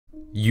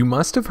You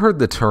must have heard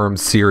the term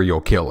serial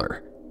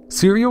killer.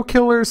 Serial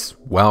killers,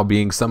 while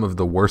being some of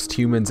the worst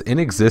humans in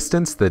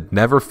existence that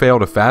never fail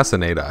to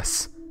fascinate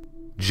us.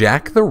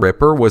 Jack the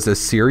Ripper was a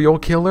serial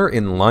killer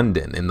in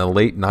London in the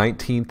late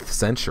 19th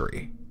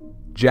century.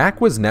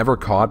 Jack was never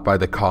caught by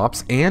the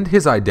cops and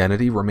his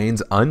identity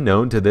remains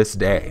unknown to this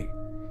day.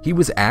 He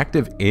was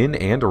active in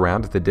and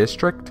around the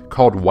district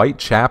called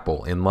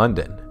Whitechapel in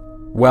London.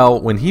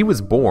 Well, when he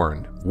was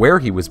born, where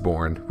he was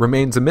born,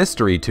 remains a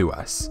mystery to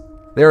us.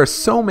 There are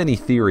so many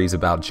theories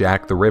about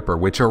Jack the Ripper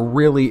which are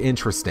really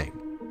interesting.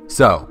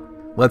 So,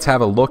 let's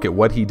have a look at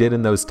what he did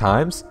in those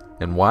times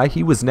and why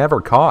he was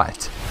never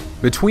caught.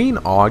 Between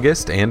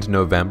August and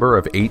November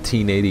of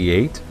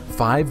 1888,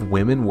 5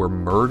 women were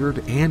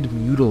murdered and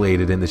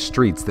mutilated in the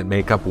streets that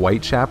make up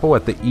Whitechapel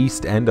at the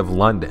East End of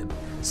London,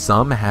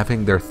 some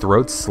having their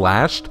throats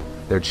slashed,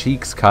 their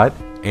cheeks cut,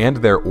 and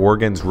their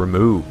organs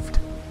removed.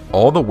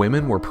 All the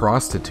women were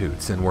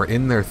prostitutes and were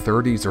in their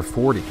 30s or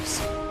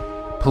 40s.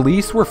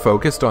 Police were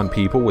focused on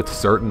people with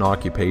certain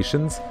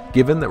occupations,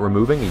 given that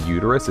removing a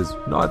uterus is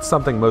not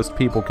something most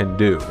people can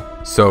do.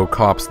 So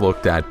cops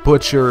looked at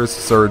butchers,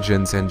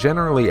 surgeons, and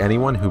generally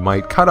anyone who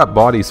might cut up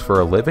bodies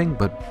for a living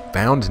but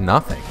found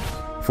nothing.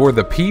 For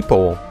the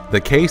people, the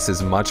case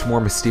is much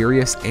more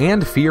mysterious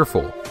and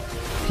fearful.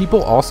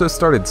 People also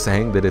started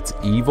saying that it's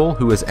evil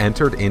who has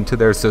entered into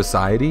their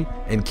society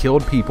and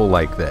killed people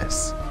like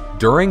this.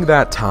 During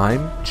that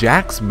time,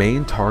 Jack's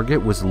main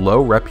target was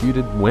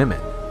low-reputed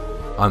women.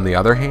 On the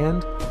other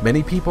hand,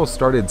 many people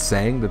started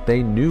saying that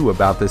they knew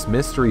about this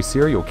mystery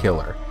serial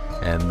killer,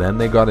 and then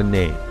they got a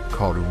name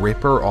called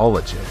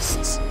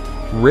Ripperologists.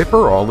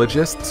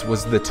 Ripperologists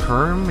was the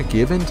term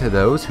given to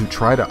those who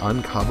try to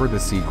uncover the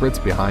secrets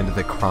behind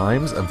the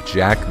crimes of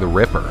Jack the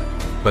Ripper.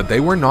 But they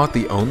were not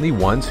the only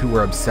ones who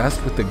were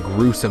obsessed with the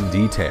gruesome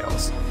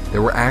details.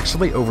 There were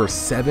actually over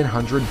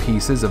 700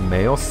 pieces of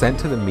mail sent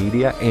to the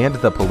media and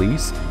the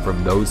police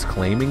from those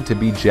claiming to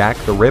be Jack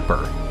the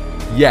Ripper.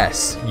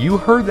 Yes, you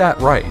heard that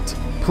right.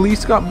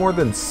 Police got more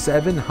than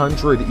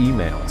 700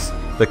 emails.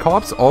 The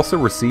cops also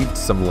received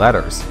some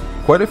letters.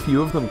 Quite a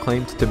few of them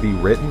claimed to be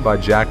written by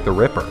Jack the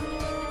Ripper.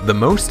 The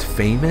most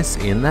famous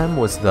in them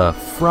was the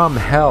 "From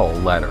Hell"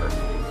 letter.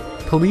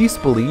 Police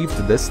believed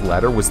this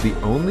letter was the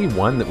only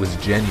one that was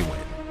genuine.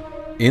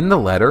 In the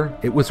letter,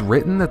 it was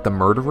written that the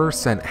murderer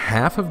sent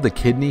half of the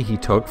kidney he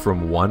took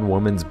from one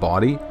woman's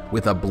body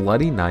with a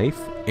bloody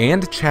knife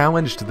and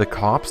challenged the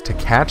cops to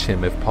catch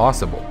him if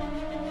possible.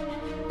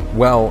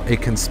 Well, a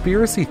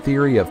conspiracy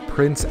theory of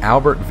Prince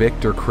Albert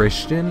Victor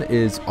Christian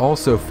is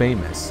also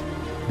famous.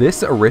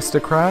 This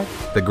aristocrat,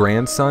 the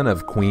grandson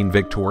of Queen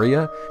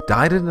Victoria,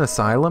 died in an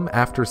asylum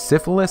after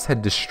syphilis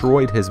had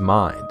destroyed his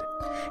mind.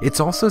 It's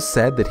also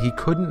said that he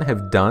couldn't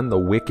have done the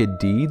wicked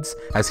deeds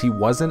as he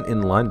wasn't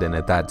in London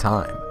at that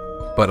time.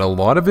 But a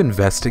lot of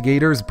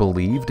investigators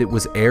believed it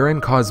was Aaron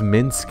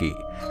Kosminski,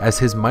 as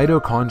his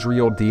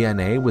mitochondrial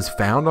DNA was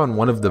found on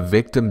one of the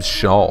victims'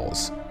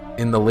 shawls.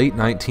 In the late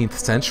 19th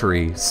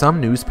century, some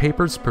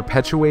newspapers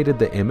perpetuated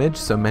the image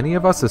so many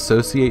of us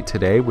associate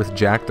today with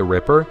Jack the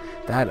Ripper,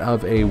 that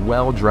of a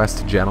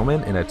well-dressed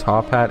gentleman in a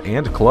top hat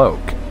and cloak.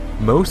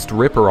 Most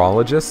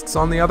Ripperologists,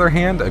 on the other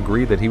hand,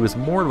 agree that he was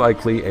more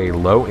likely a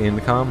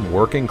low-income,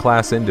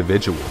 working-class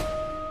individual.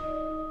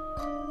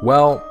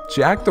 Well,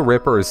 Jack the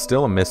Ripper is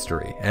still a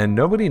mystery, and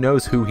nobody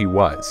knows who he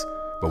was,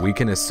 but we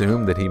can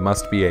assume that he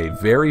must be a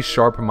very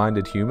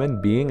sharp-minded human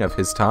being of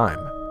his time.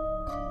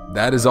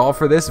 That is all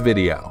for this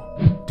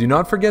video. Do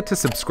not forget to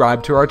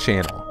subscribe to our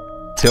channel.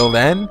 Till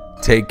then,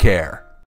 take care.